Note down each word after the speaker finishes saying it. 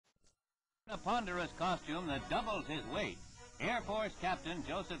A ponderous costume that doubles his weight, Air Force Captain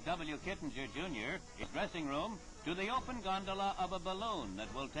Joseph W. Kittinger, Jr. is dressing room to the open gondola of a balloon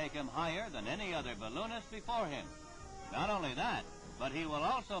that will take him higher than any other balloonist before him. Not only that, but he will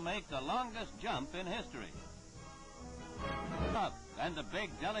also make the longest jump in history. Up, and the big,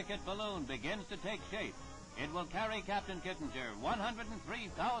 delicate balloon begins to take shape. It will carry Captain Kittinger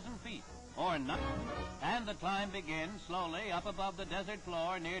 103,000 feet, or 9, and the climb begins slowly up above the desert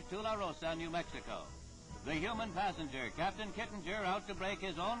floor near Tularosa, New Mexico. The human passenger, Captain Kittinger, out to break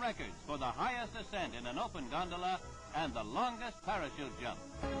his own records for the highest ascent in an open gondola and the longest parachute jump.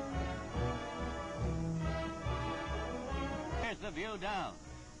 Here's the view down.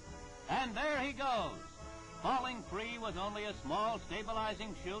 And there he goes, falling free with only a small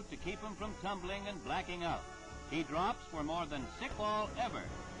stabilizing chute to keep him from tumbling and blacking out. He drops for more than 6 fall ever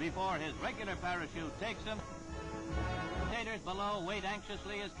before his regular parachute takes him. Spectators below wait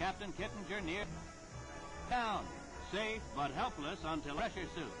anxiously as Captain Kittinger nears down, safe but helpless until pressure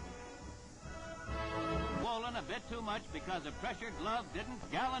suit. Swollen a bit too much because a pressure glove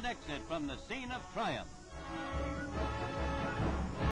didn't. Gallant exit from the scene of triumph.